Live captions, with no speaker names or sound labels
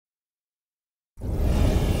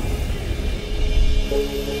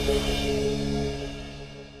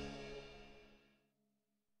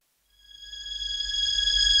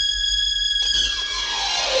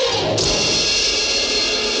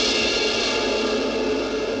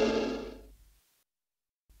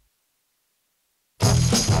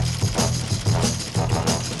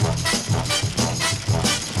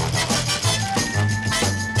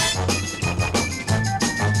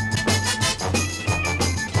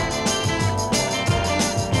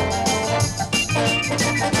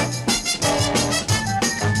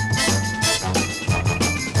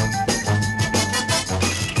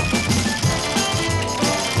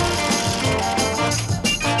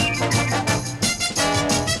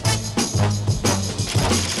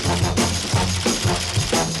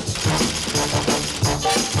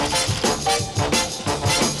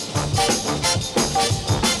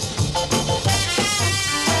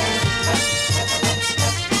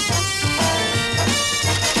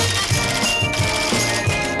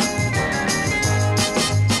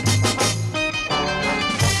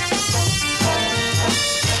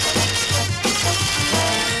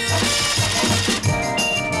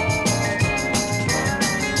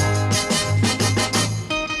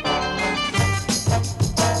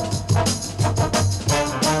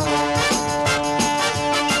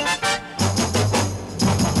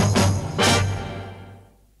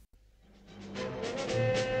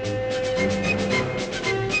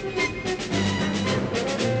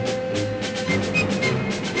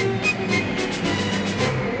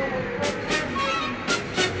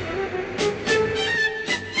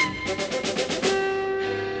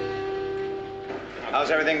How's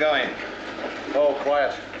everything going? Oh,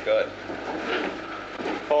 quiet. Good.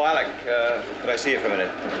 Oh, Alec, could I see you for a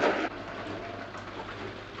minute?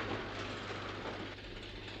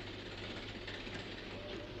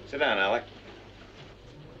 Sit down, Alec.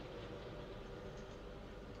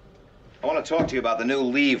 I want to talk to you about the new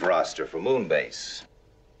leave roster for Moonbase.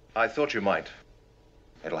 I thought you might.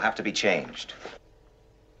 It'll have to be changed.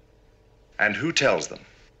 And who tells them?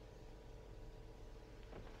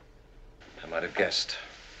 I might have guessed.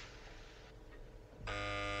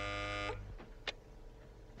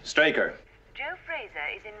 Straker. Joe Fraser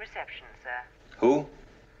is in reception, sir. Who?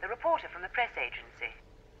 The reporter from the press agency.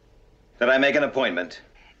 Did I make an appointment?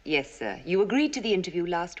 Yes, sir. You agreed to the interview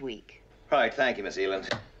last week. Right, thank you, Miss Eland.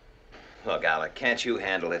 Look, Alec, can't you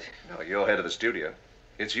handle it? No, you're head of the studio.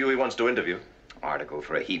 It's you he wants to interview. Article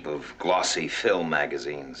for a heap of glossy film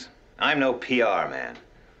magazines. I'm no PR man.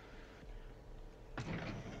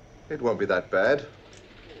 It won't be that bad.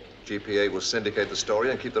 GPA will syndicate the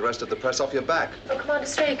story and keep the rest of the press off your back. Oh, Commander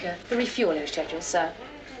Straker, the refueling schedule, sir.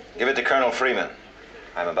 Give it to Colonel Freeman.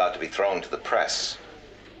 I'm about to be thrown to the press.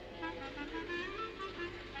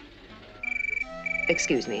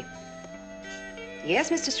 Excuse me. Yes,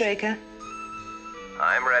 Mr. Straker?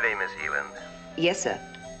 I'm ready, Miss Eland. Yes, sir.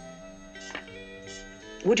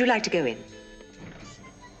 Would you like to go in?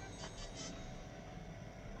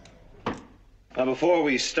 Now, before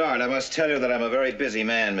we start, I must tell you that I'm a very busy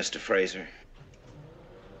man, Mr. Fraser.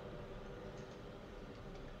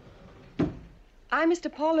 I must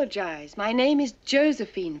apologize. My name is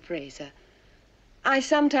Josephine Fraser. I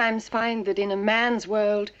sometimes find that in a man's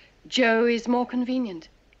world, Joe is more convenient.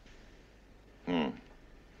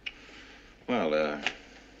 Well,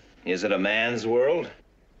 is it a man's world?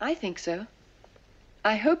 I think so.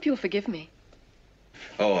 I hope you'll forgive me.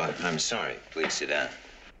 Oh, I'm sorry. Please sit down.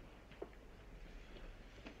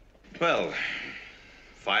 Well,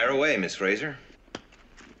 fire away, Miss Fraser.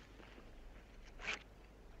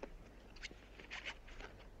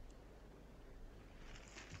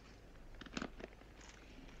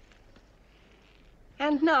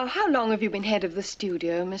 And now, how long have you been head of the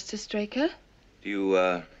studio, Mr. Straker? Do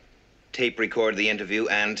you, tape record the interview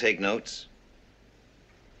and take notes?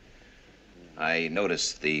 I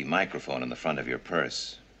noticed the microphone in the front of your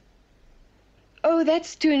purse. Oh,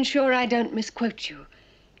 that's to ensure I don't misquote you.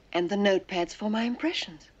 And the notepad's for my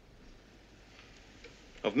impressions.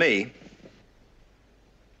 Of me?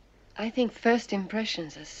 I think first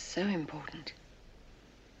impressions are so important.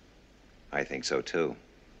 I think so, too.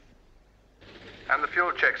 And the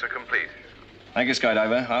fuel checks are complete. Thank you,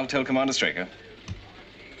 Skydiver. I'll tell Commander Straker.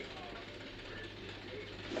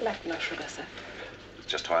 Black, no sugar, sir. It's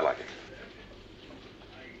just how I like it.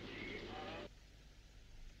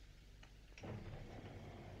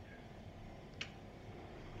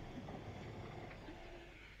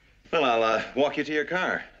 Well, I'll walk you to your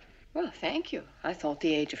car. Well, thank you. I thought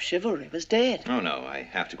the age of chivalry was dead. Oh, no, I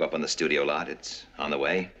have to go up on the studio lot. It's on the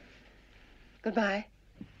way. Goodbye.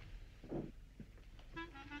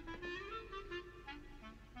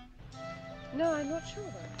 No, I'm not sure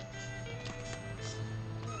about that.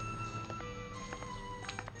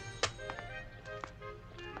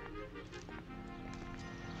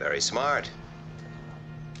 Very smart.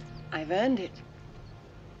 I've earned it.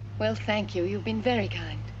 Well, thank you. You've been very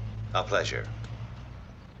kind. A pleasure.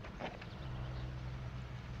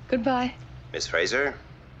 Goodbye. Miss Fraser?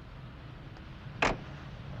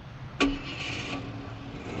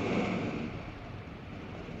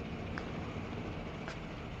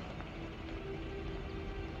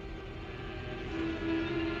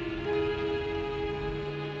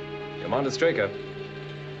 Commander Straker.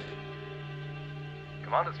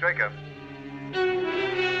 Commander Straker.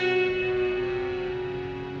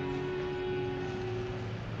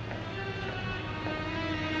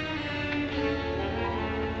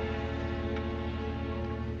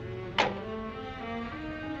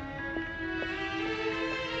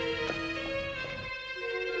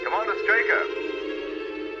 Commander Straker.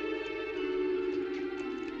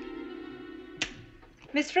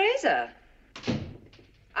 Miss Fraser,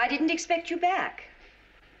 I didn't expect you back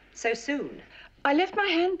so soon. I left my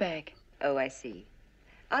handbag. Oh, I see.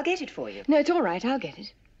 I'll get it for you. No, it's all right. I'll get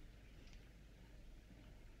it.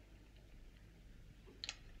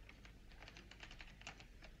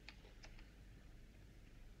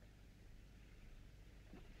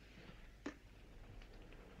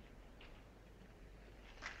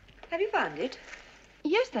 Have you found it?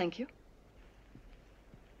 Yes, thank you.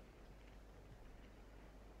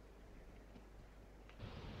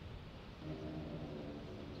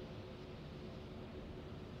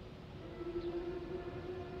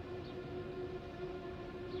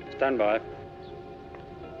 Stand by.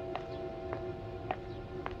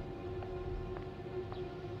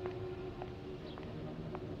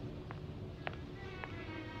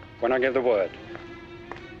 When I give the word.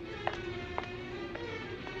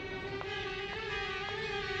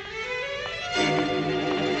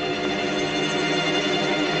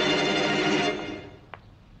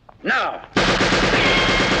 Now!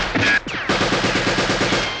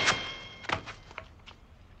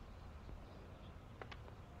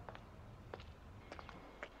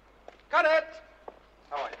 Got it!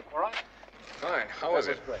 How are you? All right? Fine. How was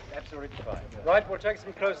That it? was great. Absolutely fine. Right, we'll take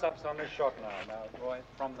some close-ups on this shot now. Now, Roy,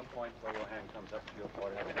 from the point where your hand comes up to your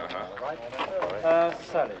forehead. All right?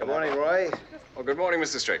 Sally. Good morning, Roy. Well, good morning,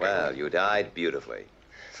 Mr. Straker. Well, you died beautifully.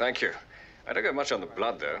 Thank you. I don't get much on the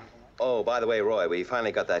blood, though. Oh, by the way, Roy, we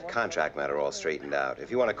finally got that contract matter all straightened out.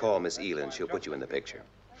 If you want to call Miss Elin, she'll put you in the picture.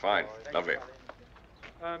 Fine. Lovely.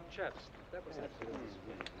 Chaps, that was absolutely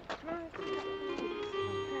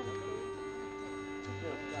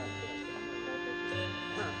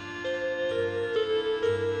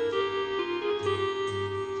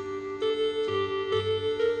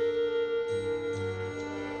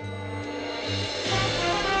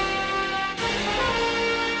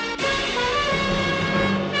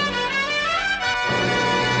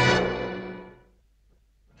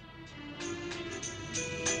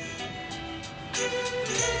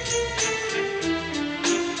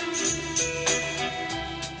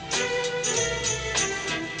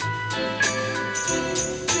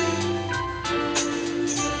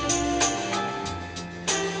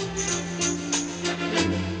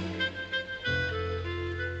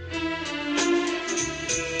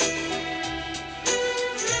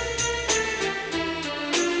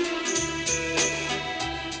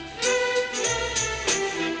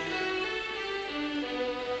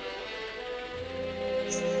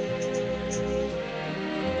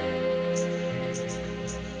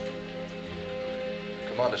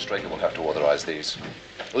Commander Straker will have to authorize these.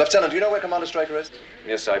 Lieutenant, do you know where Commander Straker is?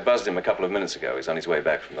 Yes, I buzzed him a couple of minutes ago. He's on his way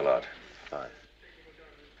back from the lot. Fine.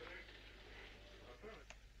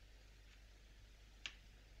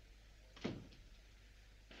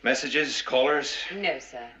 Messages, callers? No,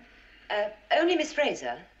 sir. Only Miss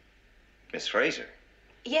Fraser. Miss Fraser.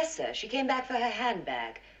 Yes, sir. She came back for her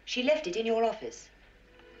handbag. She left it in your office.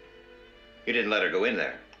 You didn't let her go in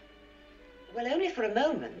there. Well, only for a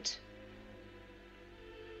moment.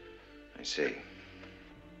 I see.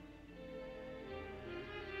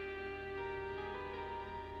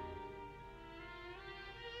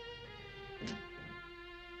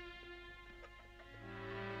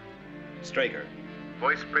 Straker.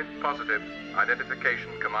 Voice print positive.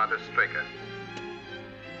 Identification, Commander Straker.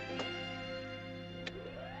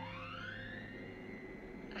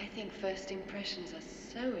 I think first impressions are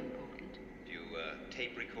so important. Do you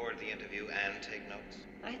tape record the interview and take notes?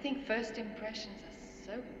 I think first impressions are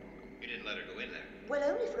so important. You didn't let her go in there. Well,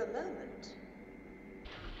 only for a moment.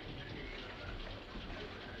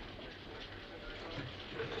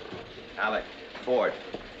 Alec, Ford.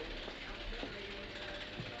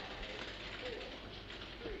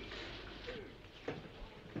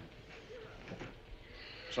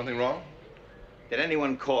 Something wrong? Did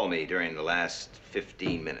anyone call me during the last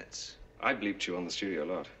 15 minutes? I bleeped you on the studio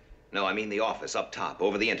lot. No, I mean the office up top,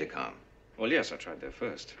 over the intercom. Well, yes, I tried there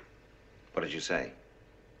first. What did you say?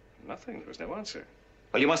 Nothing. There was no answer.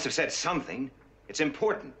 Well, you must have said something. It's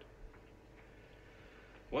important.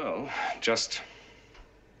 Well, just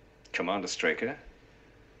Commander Straker.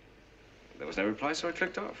 There was no reply, so I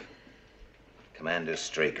clicked off. Commander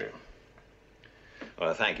Straker.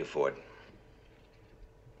 Well, thank you, Ford.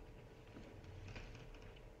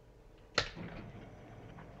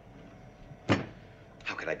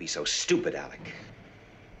 How could I be so stupid, Alec?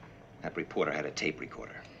 That reporter had a tape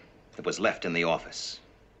recorder. It was left in the office.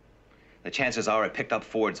 The chances are it picked up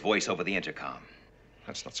Ford's voice over the intercom.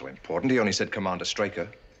 That's not so important. He only said Commander Straker.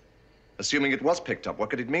 Assuming it was picked up, what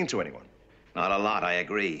could it mean to anyone? Not a lot, I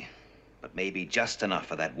agree. But maybe just enough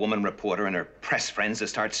for that woman reporter and her press friends to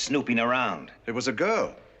start snooping around. It was a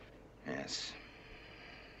girl. Yes.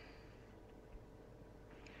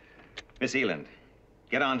 Miss Eland,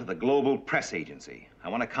 get on to the Global Press Agency. I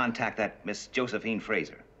want to contact that Miss Josephine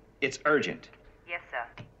Fraser. It's urgent. Yes, sir.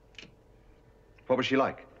 What was she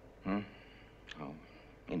like? Oh,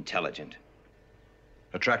 intelligent.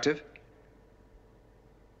 Attractive?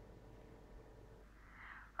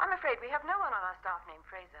 I'm afraid we have no one on our staff named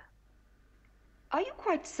Fraser. Are you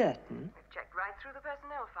quite certain? We've checked right through the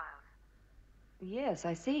personnel files. Yes,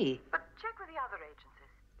 I see. But check with the other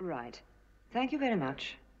agencies. Right. Thank you very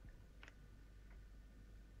much.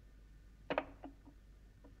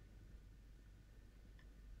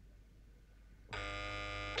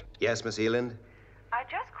 Yes, Miss Eland? I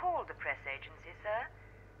just called the press agency, sir.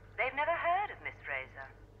 They've never heard of Miss Fraser.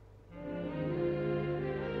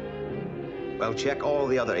 Well, check all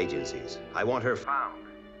the other agencies. I want her Found.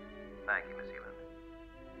 Thank you, Miss Eland.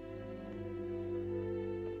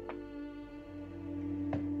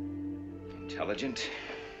 Intelligent,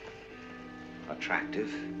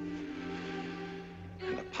 attractive,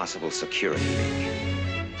 and a possible security leak.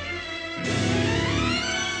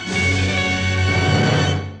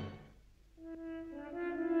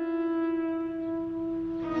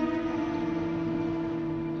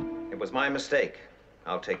 It was my mistake.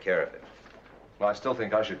 I'll take care of it. Well, I still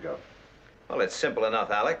think I should go. Well, it's simple enough,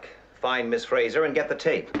 Alec. Find Miss Fraser and get the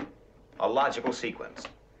tape. A logical sequence.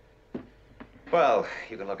 Well,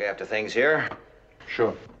 you can look after things here.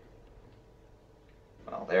 Sure.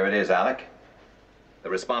 Well, there it is, Alec. The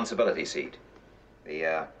responsibility seat.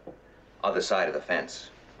 The, other side of the fence.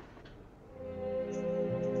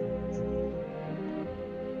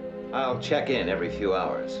 I'll check in every few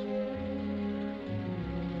hours.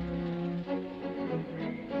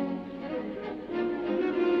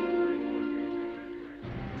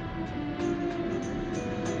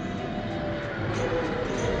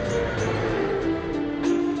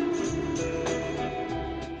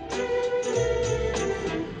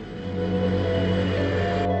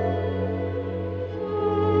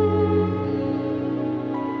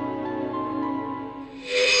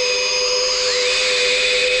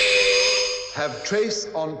 Have trace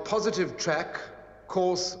on positive track,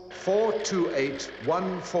 course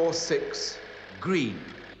 428146, green.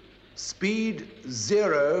 Speed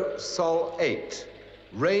 0 Sol 8.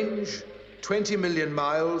 Range 20 million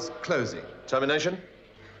miles, closing. Termination?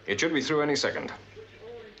 It should be through any second.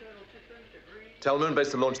 Tell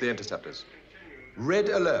Moonbase to launch the interceptors. Red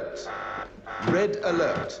alert. Red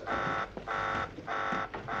alert.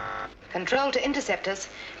 Control to interceptors.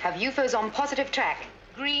 Have UFOs on positive track.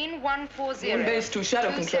 Green 140. Moonbase to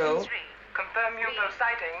shadow control. Confirm UFO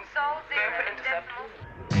sighting. Sol 0. Go for intercept.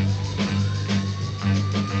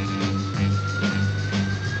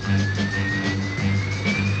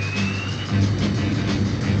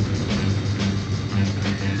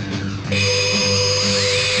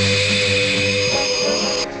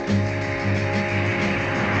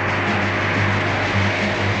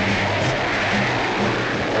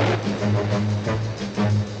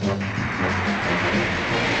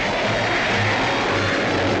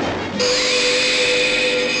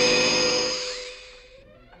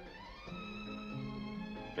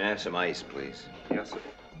 Have some ice, please. Yes, sir.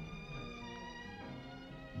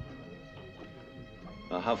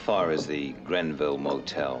 How far is the Grenville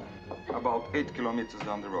Motel? About 8 kilometers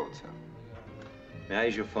down the road, sir. May I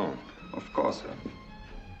use your phone? Of course, sir.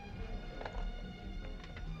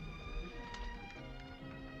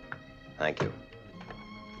 Thank you.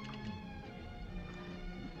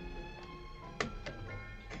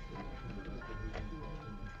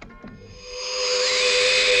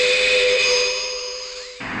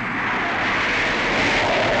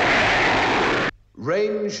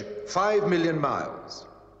 Range 5 million miles.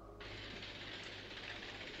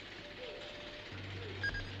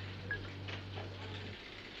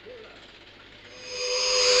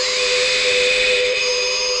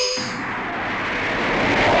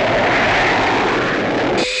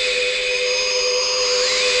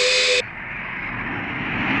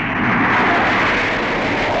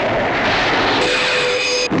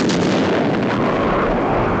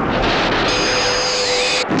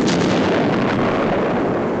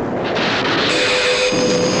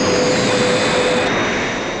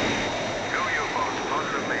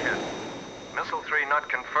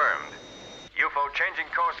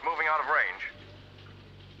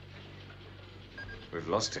 We've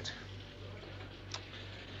lost it.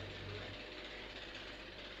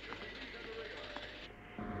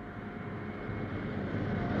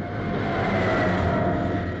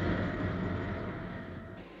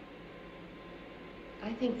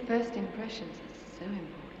 I think first impressions are so important.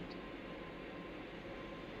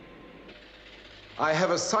 I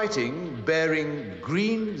have a sighting bearing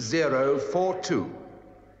green 042,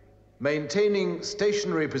 maintaining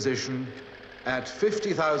stationary position at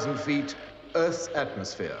 50,000 feet Earth's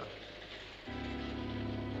atmosphere.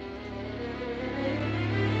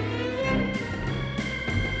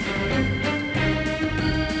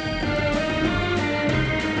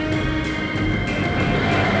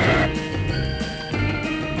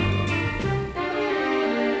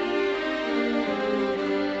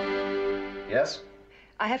 Yes?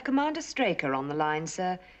 I have Commander Straker on the line,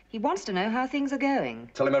 sir. He wants to know how things are going.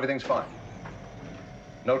 Tell him everything's fine.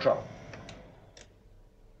 No trouble.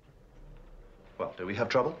 Well, do we have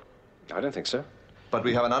trouble? I don't think so. But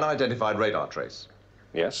we have an unidentified radar trace.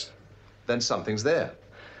 Yes? Then something's there.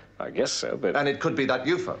 I guess so, but... And it could be that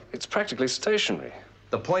UFO. It's practically stationary.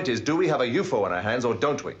 The point is, do we have a UFO in our hands or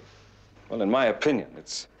don't we? Well, in my opinion,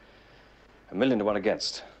 it's 1,000,000 to 1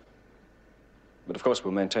 against. But of course,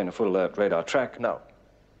 we'll maintain a full alert radar track. No.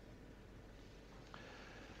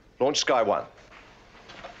 Launch Sky 1.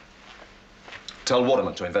 Tell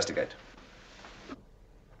Waterman to investigate.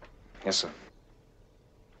 Yes, sir.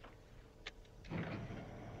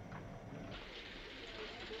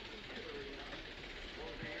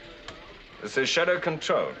 This is Shadow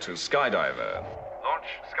Control to Skydiver. Launch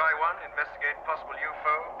Sky 1, investigate possible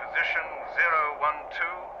UFO, position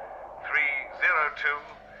 012-302,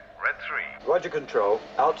 red 3. Roger, Control.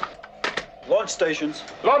 Out. Launch stations.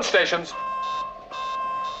 Launch stations.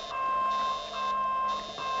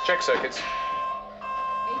 Check circuits.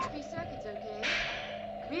 HV circuit's okay.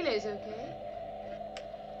 Relay's okay.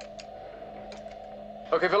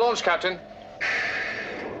 Okay for launch, Captain.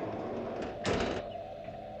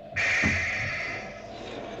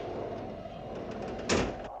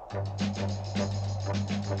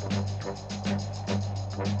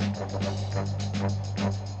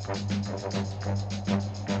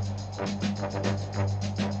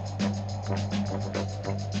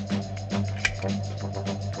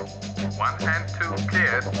 One and two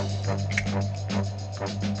cleared.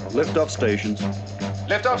 Lift-off stations.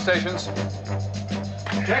 Lift-off stations.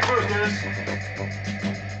 Check boosters.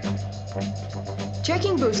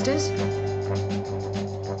 Checking boosters.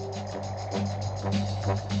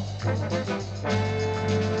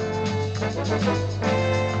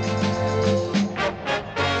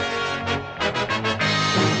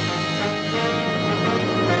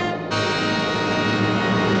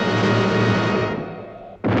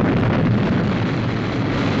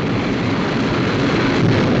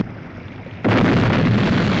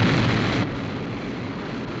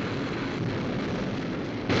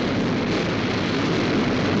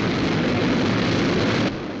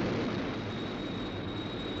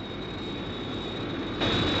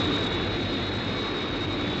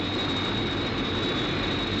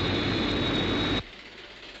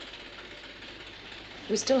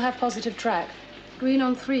 We still have positive track. Green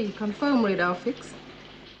on 3. Confirm radar fix.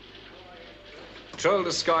 Control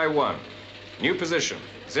to Sky 1. New position,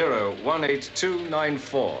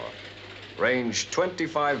 018294. Range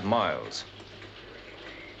 25 miles.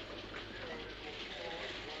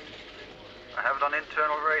 I have it on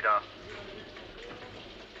internal radar.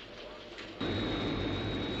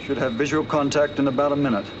 Should have visual contact in about a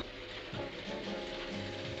minute.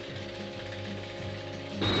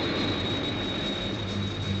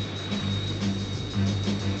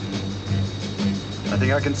 I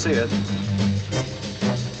think I can see it.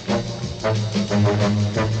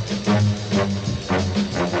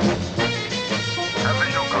 Have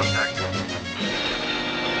visual contact.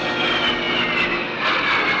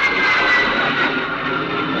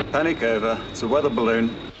 Panic over. It's a weather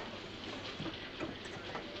balloon.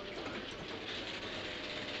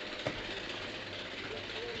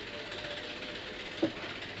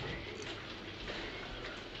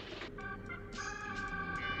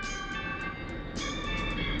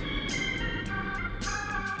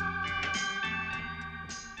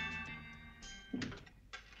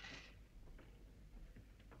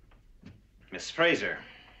 Miss Fraser,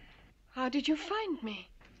 How did you find me?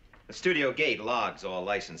 the studio gate logs all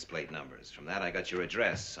license plate numbers. From that, I got your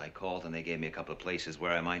address. I called, and they gave me a couple of places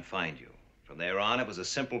where I might find you. From there on, it was a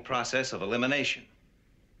simple process of elimination.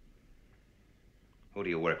 Who do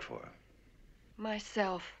you work for?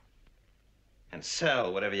 Myself. And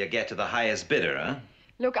sell whatever you get to the highest bidder, huh?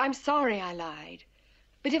 Look, I'm sorry I lied.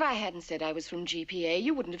 But if I hadn't said I was from GPA,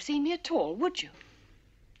 you wouldn't have seen me at all, would you?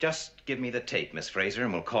 Just give me the tape, Miss Fraser,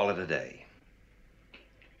 and we'll call it a day.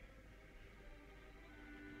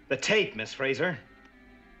 The tape, Miss Fraser.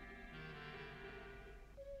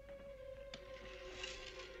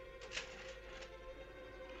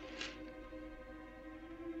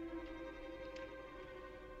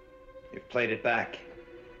 You've played it back.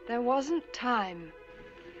 There wasn't time.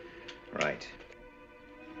 Right.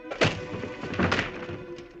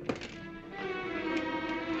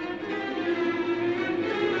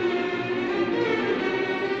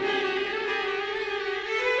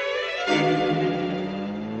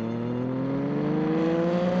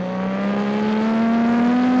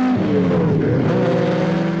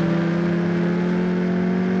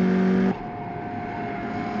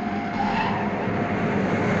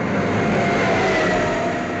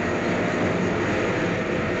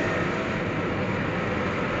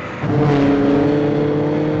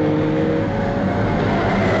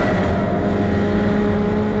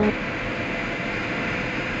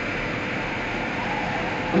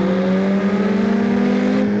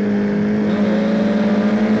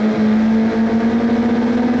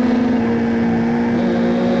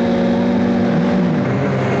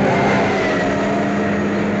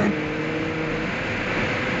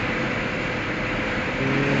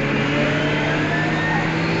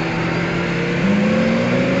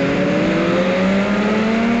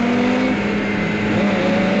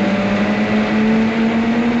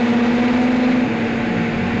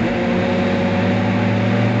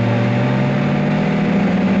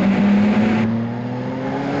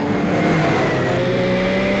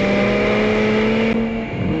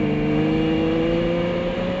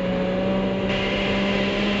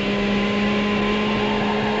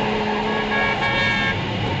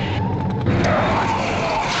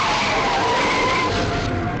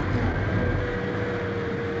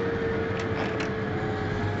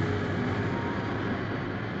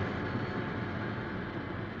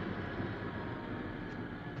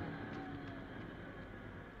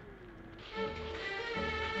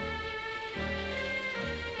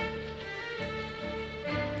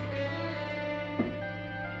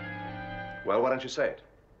 Well, why don't you say it?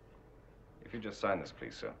 If you just sign this,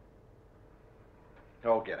 please, sir.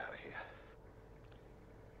 Oh, get out of here.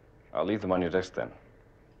 I'll leave them on your desk then.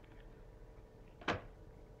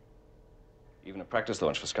 Even a practice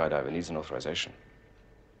launch for skydiver needs an authorization.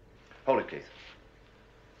 Hold it, Keith.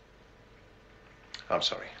 I'm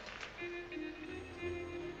sorry.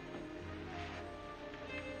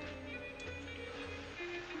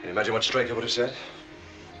 Can you imagine what Straker would have said?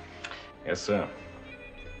 Yes, sir.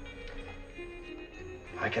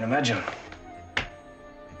 I can imagine.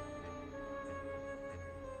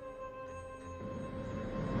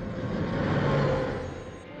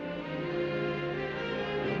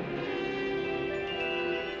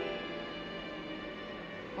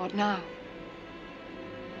 What now?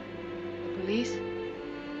 The police?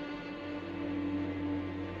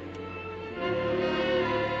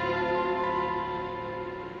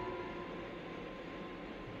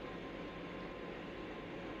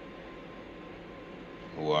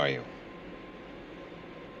 Who are you?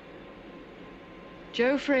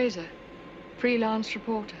 Joe Fraser, freelance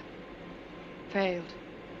reporter. Failed.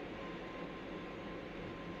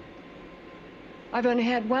 I've only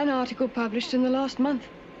had one article published in the last month.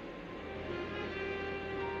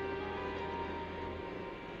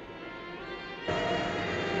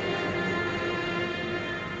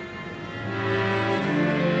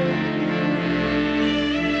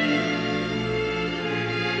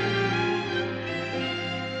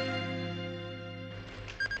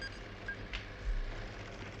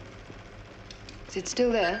 Is it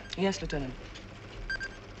still there? Yes, Lieutenant.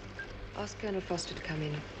 Ask Colonel Foster to come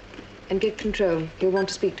in. And get control. He'll want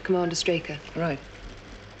to speak to Commander Straker. Right.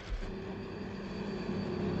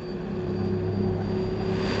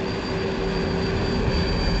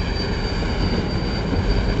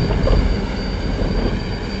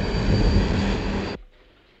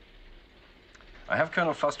 I have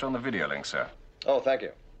Colonel Foster on the video link, sir. Oh, thank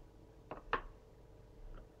you.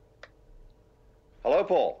 Hello,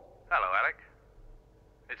 Paul. Hello, Alec.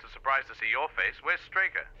 It's a surprise to see your face. Where's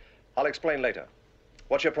Straker? I'll explain later.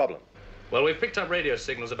 What's your problem? Well, we've picked up radio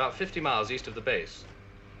signals about 50 miles east of the base.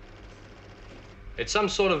 It's some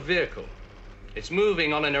sort of vehicle. It's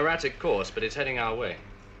moving on an erratic course, but it's heading our way.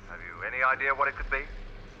 Have you any idea what it could be?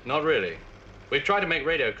 Not really. We've tried to make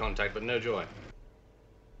radio contact, but no joy.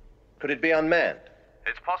 Could it be unmanned?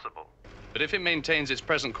 It's possible. But if it maintains its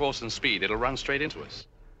present course and speed, it'll run straight into us.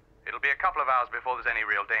 It'll be a couple of hours before there's any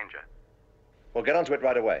real danger. We'll get onto it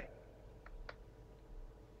right away.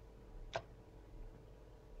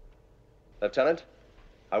 Lieutenant,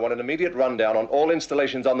 I want an immediate rundown on all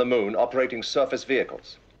installations on the moon operating surface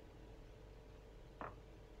vehicles.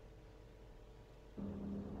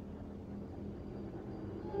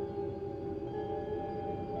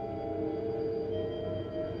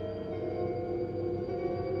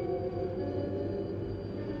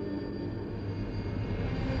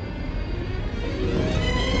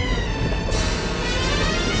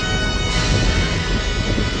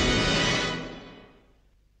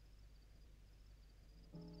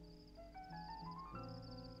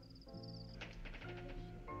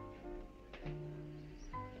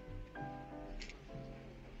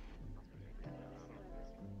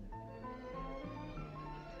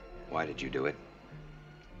 Why did you do it?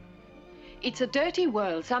 It's a dirty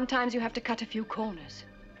world. Sometimes you have to cut a few corners.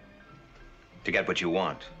 To get what you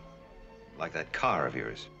want. Like that car of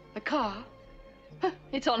yours. The car? Huh,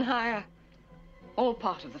 it's on hire. All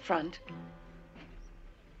part of the front.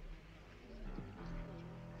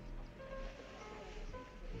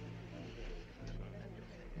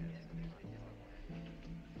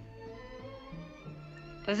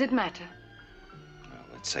 Does it matter? Well,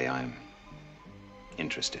 let's say I'm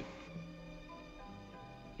interested.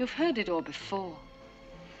 You've heard it all before.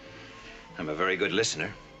 I'm a very good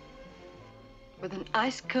listener. With an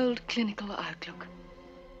ice-cold clinical outlook.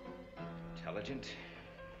 Intelligent,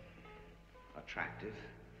 attractive,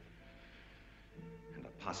 and a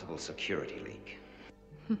possible security leak.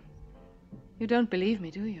 You don't believe me,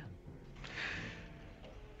 do you?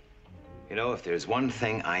 You know, if there's one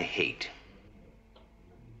thing I hate,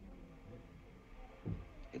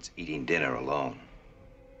 it's eating dinner alone.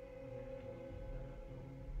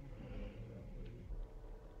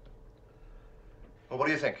 Well, what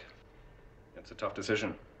do you think? It's a tough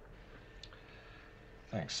decision.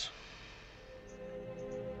 Thanks.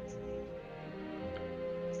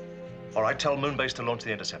 All right, tell Moonbase to launch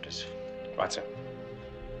the interceptors. Right, sir.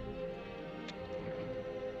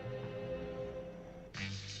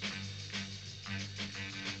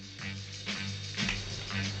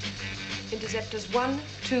 Interceptors 1,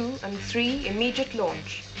 2, and 3, immediate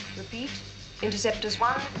launch. Repeat. Interceptors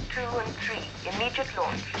 1, 2, and 3, immediate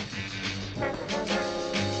launch.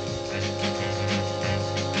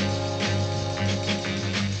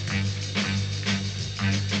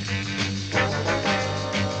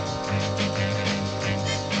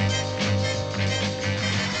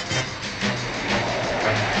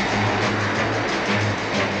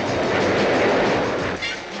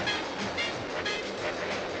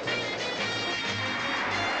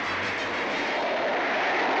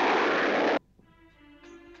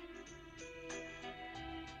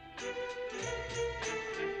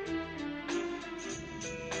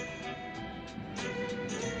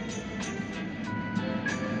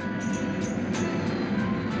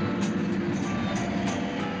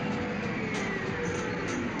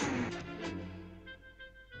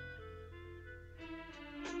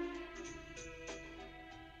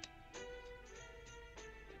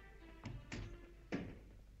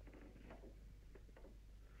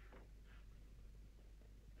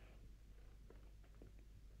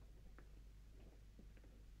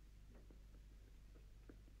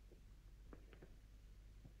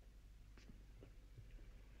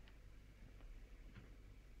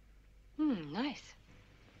 Nice.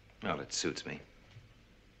 Well, it suits me.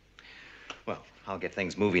 Well, I'll get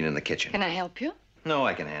things moving in the kitchen. Can I help you? No,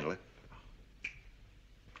 I can handle it.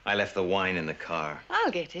 I left the wine in the car.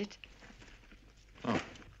 I'll get it. Oh,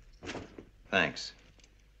 thanks.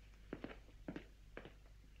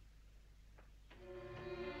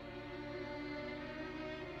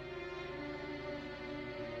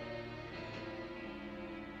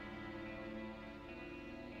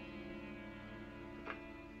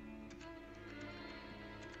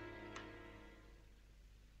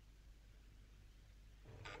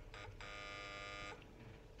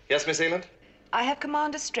 Yes, Miss Eland? I have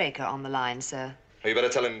Commander Straker on the line, sir. Oh, you better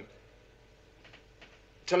tell him...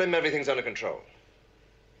 Tell him everything's under control.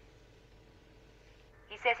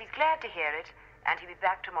 He says he's glad to hear it, and he'll be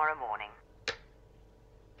back tomorrow morning.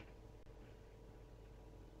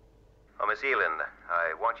 Oh, Miss Eland,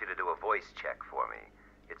 I want you to do a voice check for me.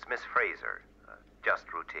 It's Miss Fraser.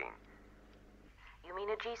 Just routine. You mean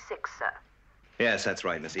a G6, sir? Yes, that's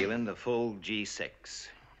right, Miss Eland. A full G6.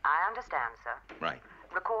 I understand, sir. Right.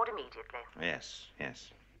 Record immediately. Yes, yes.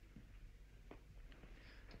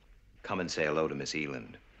 Come and say hello to Miss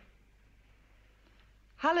Eland.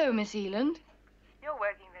 Hello, Miss Eland. You're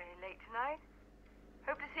working very late tonight.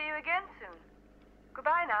 Hope to see you again soon.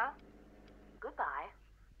 Goodbye now. Goodbye.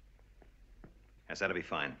 Yes, that'll be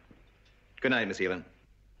fine. Good night, Miss Eland.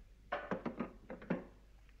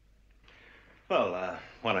 Well,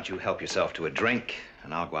 Why don't you help yourself to a drink,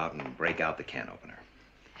 and I'll go out and break out the can opener.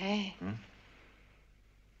 Hey.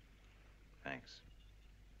 Thanks.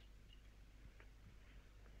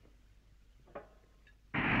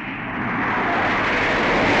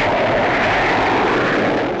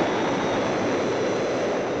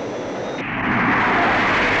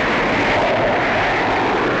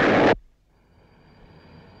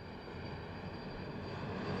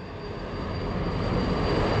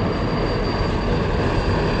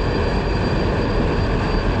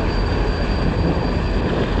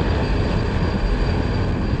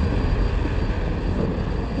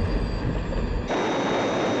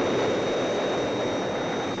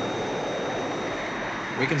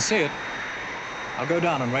 We can see it. I'll go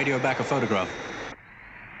down and radio back a photograph.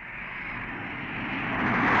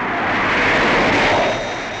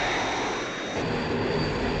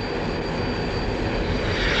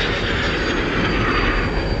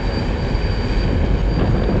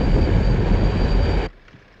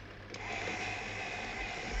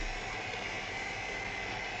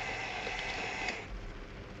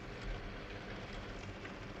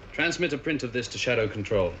 Transmit a print of this to Shadow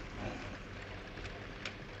Control.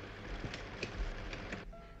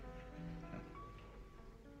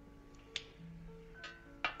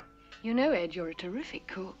 You know, Ed, you're a terrific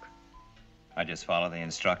cook. I just follow the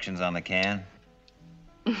instructions on the can.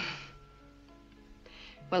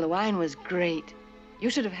 Well, the wine was great. You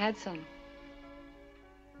should have had some.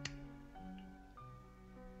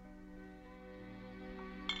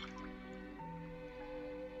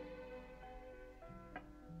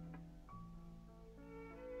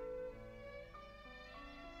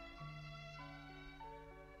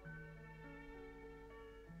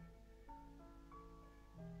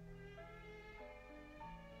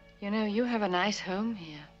 You know, you have a nice home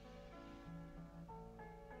here.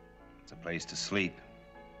 It's a place to sleep.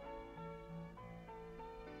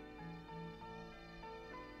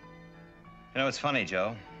 You know, it's funny,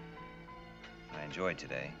 Joe. I enjoyed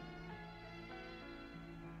today.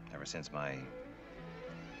 Ever since my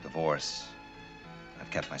divorce,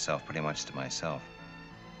 I've kept myself pretty much to myself.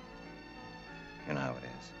 You know how it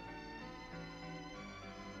is.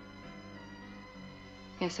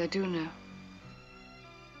 Yes, I do know.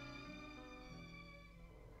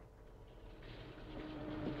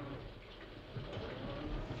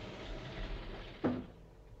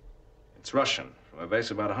 It's Russian, from a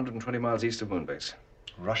base about 120 miles east of Moonbase.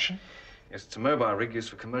 Russian? Yes, it's a mobile rig used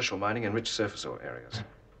for commercial mining in rich surface ore areas.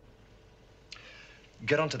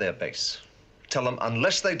 Get onto their base. Tell them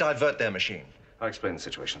unless they divert their machine. I'll explain the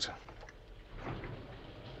situation, sir.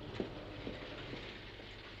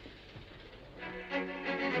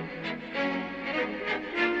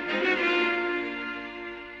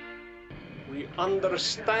 We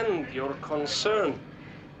understand your concern,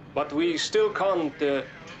 but we still can't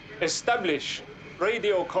establish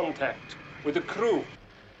radio contact with the crew.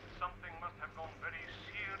 Something must have gone very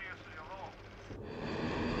seriously wrong.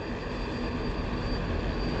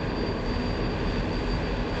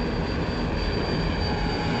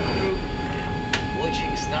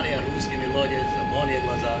 Очень старая русская мелодия, зеленые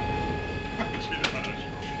глаза.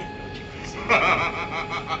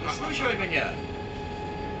 Слушай меня.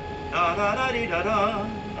 Да-да-да-ди-да-да,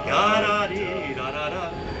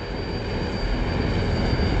 да-да-ди-да-да-да.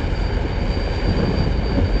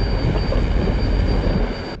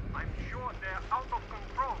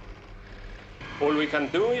 All we can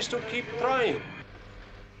do is to keep trying.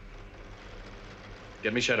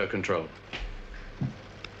 Get me Shadow Control.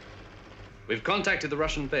 We've contacted the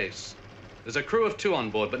Russian base. There's a crew of 2 on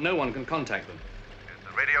board, but no one can contact them. Is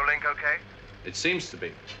the radio link okay? It seems to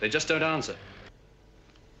be. They just don't answer.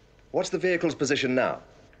 What's the vehicle's position now?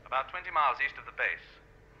 About 20 miles east of the base.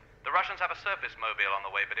 The Russians have a surface mobile on the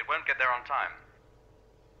way, but it won't get there on time.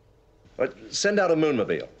 Send out a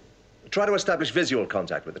moonmobile. Try to establish visual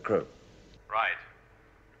contact with the crew. Right.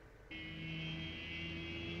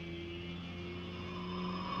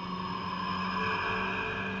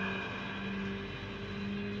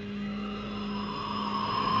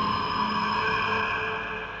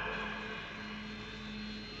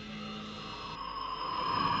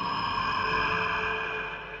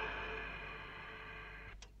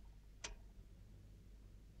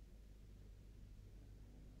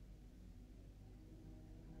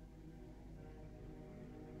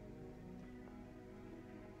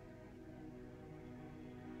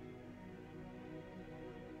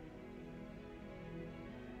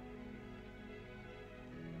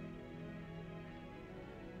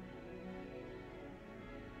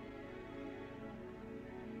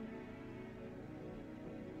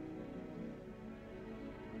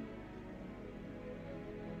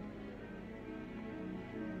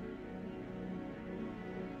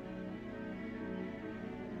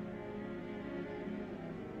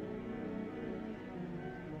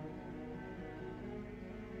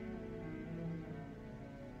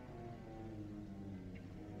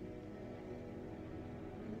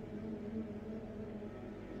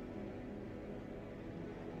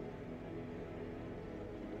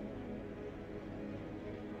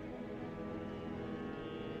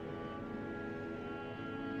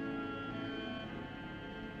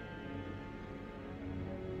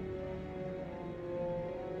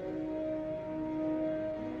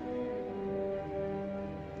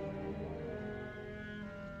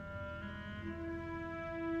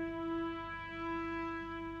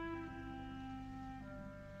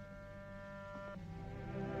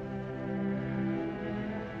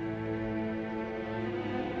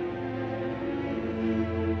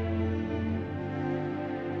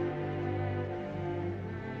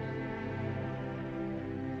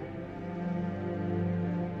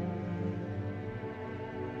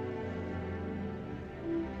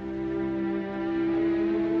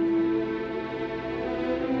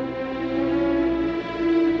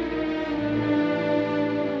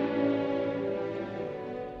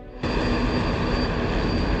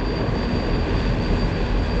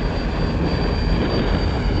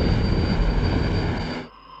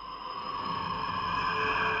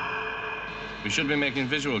 should be making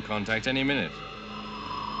visual contact any minute.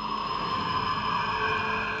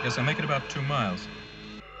 Yes, I'll make it about 2 miles.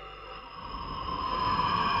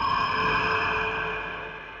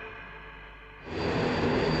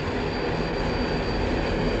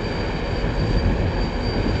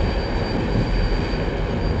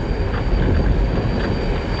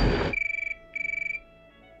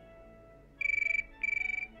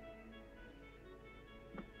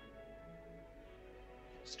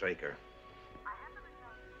 Straker.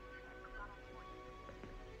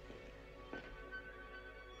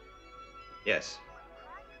 Yes.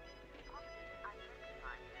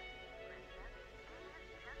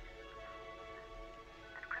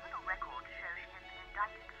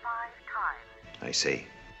 I see. Is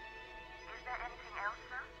there anything else,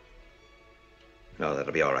 sir? No,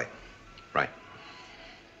 that'll be all right. Right.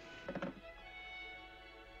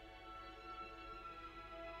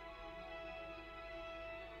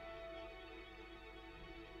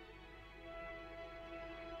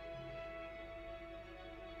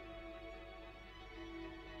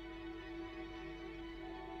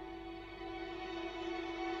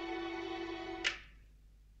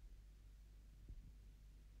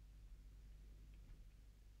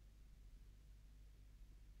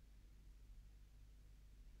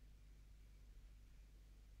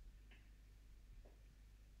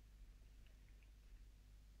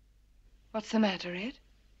 What's the matter, Ed?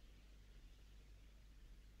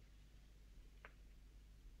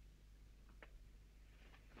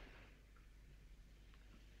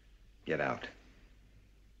 Get out.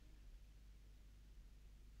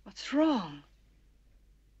 What's wrong?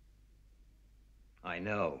 I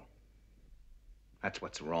know. That's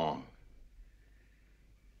what's wrong.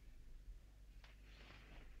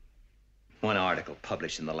 One article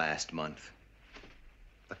published in the last month.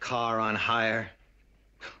 The car on hire.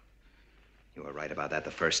 You were right about that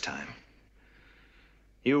the first time.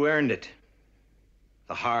 You earned it.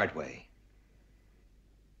 The hard way.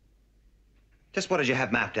 Just what did you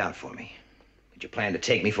have mapped out for me? Did you plan to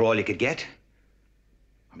take me for all you could get?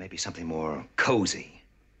 Or maybe something more cozy?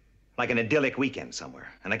 Like an idyllic weekend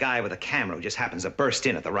somewhere, and a guy with a camera who just happens to burst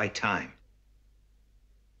in at the right time.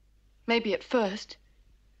 Maybe at first.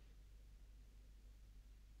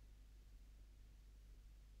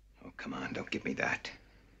 Oh, come on, don't give me that.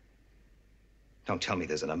 Don't tell me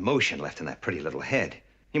there's an emotion left in that pretty little head.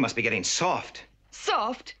 You must be getting soft.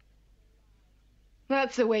 Soft?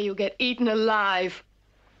 That's the way you get eaten alive.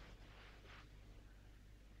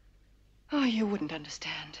 Oh, you wouldn't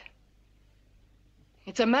understand.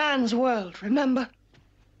 It's a man's world, remember?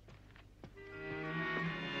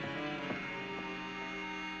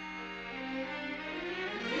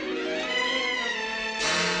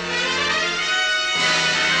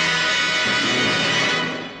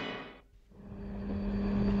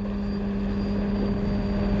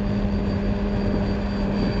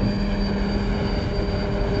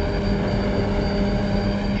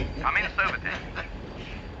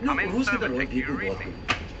 Do you read me?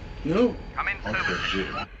 No. Come in,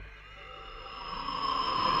 Soviet.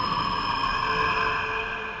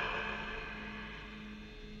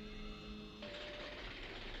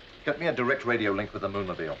 Get me a direct radio link with the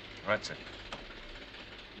Moonmobile. Right, sir.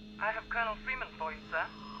 I have Colonel Freeman for you, sir.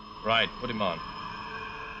 Right, put him on.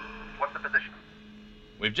 What's the position?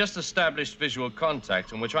 We've just established visual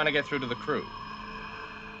contact, and we're trying to get through to the crew.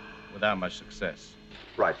 Without much success.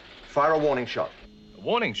 Right. Fire a warning shot. A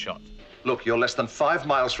warning shot? Look, you're less than 5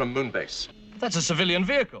 miles from Moonbase. That's a civilian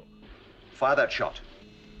vehicle. Fire that shot.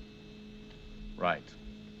 Right.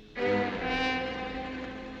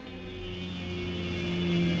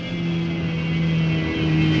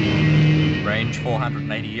 Range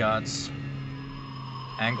 480 yards.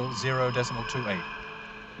 Angle 0.28.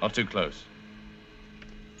 Not too close.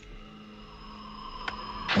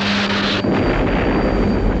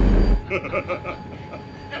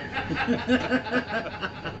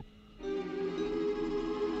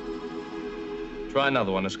 Try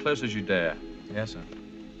another one, as close as you dare. Yes, sir.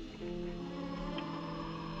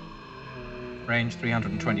 Range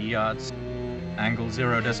 320 yards. Angle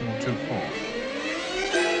 0.24.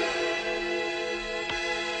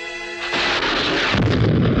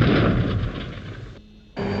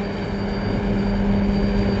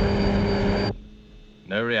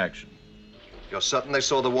 No reaction. You're certain they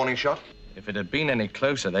saw the warning shot? If it had been any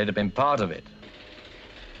closer, they'd have been part of it.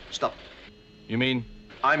 Stop. You mean?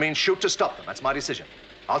 I mean shoot to stop them. That's my decision.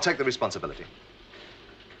 I'll take the responsibility.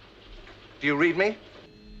 Do you read me?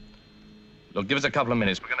 Look, give us a couple of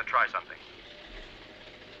minutes. We're going to try something.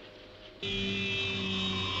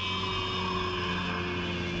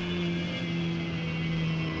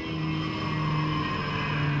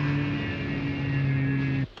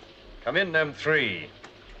 Come in, M3.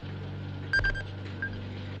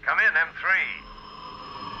 Come in, M3.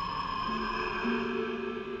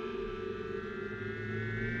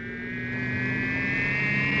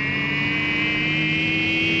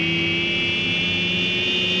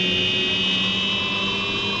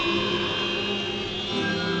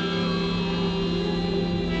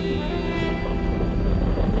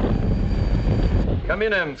 Come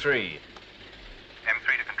in, M3.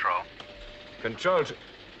 M3 to control. Control to...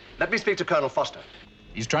 Let me speak to Colonel Foster.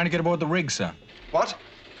 He's trying to get aboard the rig, sir. What?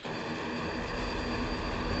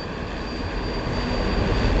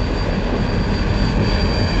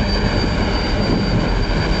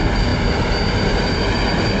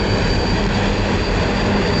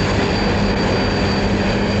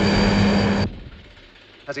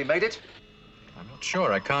 Has he made it? I'm not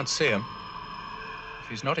sure. I can't see him. If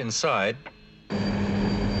he's not inside...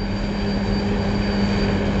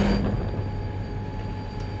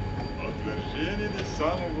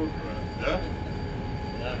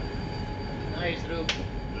 Nice room.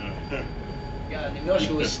 Ja, nie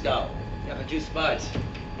noszę ustał. Ja хочу спать.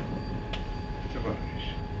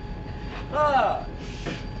 А!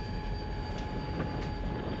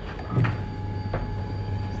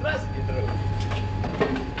 Здравствуйте, друг.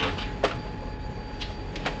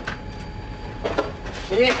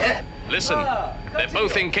 Listen, they're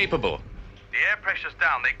both incapable. The air pressure's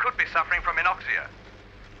down. They could be suffering from anoxia.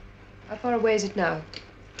 How far away is it now?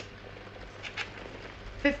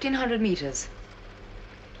 1,500 meters.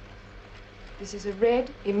 This is a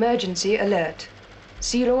red emergency alert.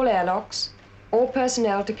 Seal all airlocks. All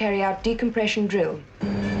personnel to carry out decompression drill.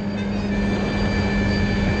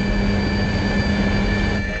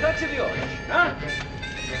 Как живешь, а?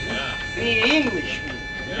 English,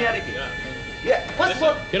 American. Yeah, what's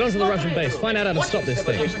what? Get onto the Russian base. Find out how to stop this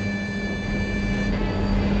thing.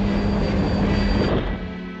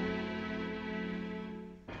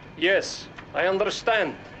 Yes, I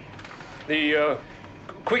understand. The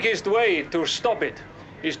quickest way to stop it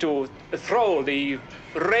is to throw the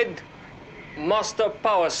red master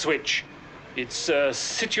power switch. It's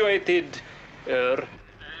situated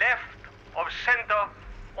left of center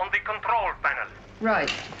on the control panel.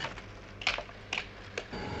 Right.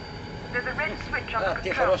 There's a red switch on the Ты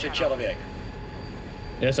control хороший panel. человек.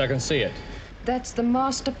 Yes, I can see it. That's the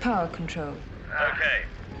master power control. Okay.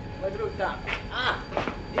 Мой друг там.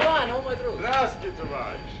 Иван, он мой друг. Здравствуйте,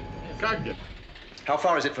 товарищ. Как дела? How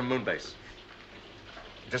far is it from Moonbase?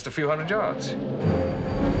 Just a few hundred yards.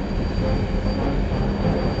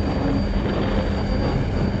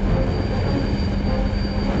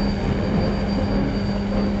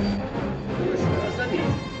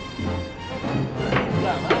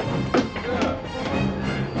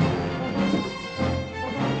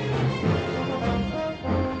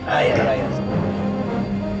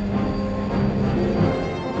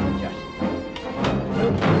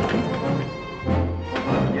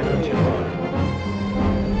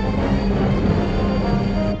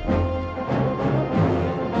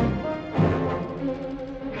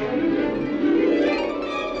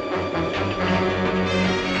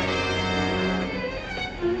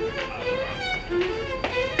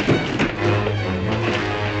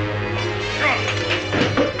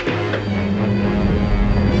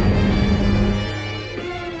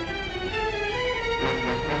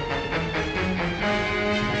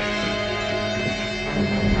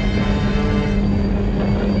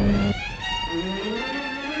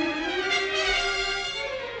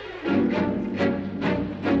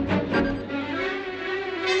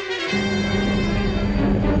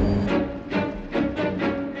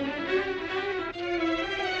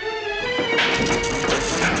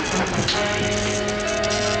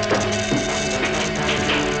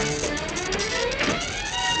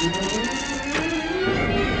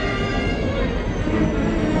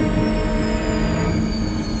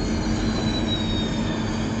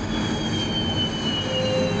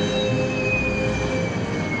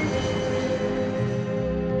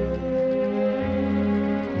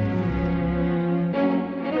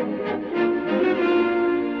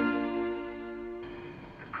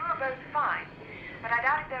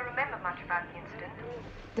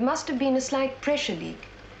 There must have been a slight pressure leak.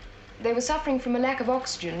 They were suffering from a lack of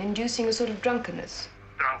oxygen, inducing a sort of drunkenness.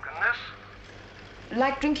 Drunkenness?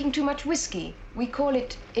 Like drinking too much whiskey. We call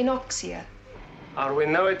it anoxia. We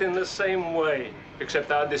know it in the same way,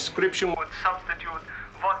 except our description would substitute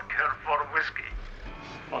vodka for whiskey.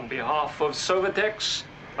 On behalf of Sovitex,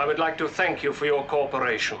 I would like to thank you for your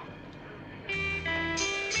cooperation.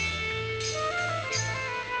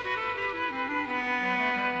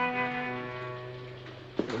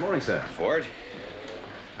 Good morning, sir. Ford?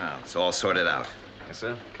 Oh, it's all sorted out. Yes,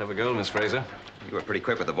 sir. Clever girl, Miss Fraser. You were pretty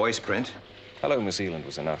quick with the voice print. Hello, Miss Eland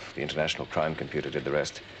was enough. The international crime computer did the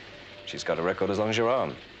rest. She's got a record as long as your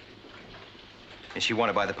arm. Is she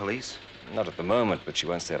wanted by the police? Not at the moment, but she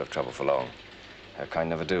won't stay out of trouble for long. Her kind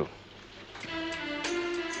never do.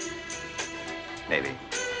 Maybe.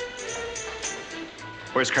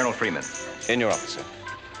 Where's Colonel Freeman? In your office, sir.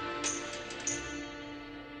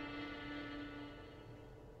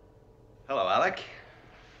 Hello, Alec.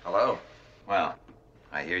 Hello. Well,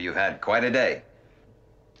 I hear you had quite a day.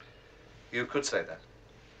 You could say that.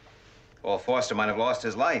 Well, Foster might have lost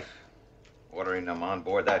his life. Ordering them on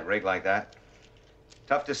board that rig like that.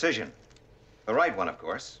 Tough decision. The right one, of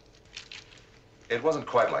course. It wasn't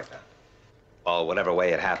quite like that. Oh, whatever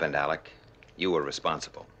way it happened, Alec, you were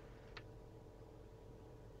responsible.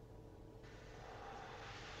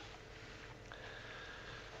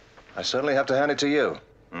 I certainly have to hand it to you.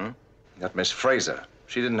 Hmm? That Miss Fraser,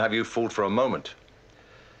 she didn't have you fooled for a moment.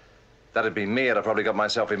 If that'd been me, I'd have probably got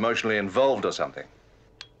myself emotionally involved or something.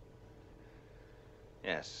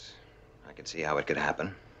 Yes, I can see how it could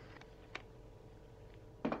happen.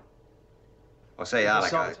 Well, say,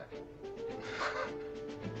 Alec,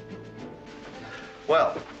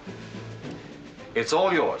 Well, it's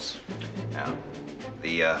all yours. Now,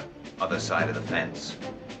 the other side of the fence.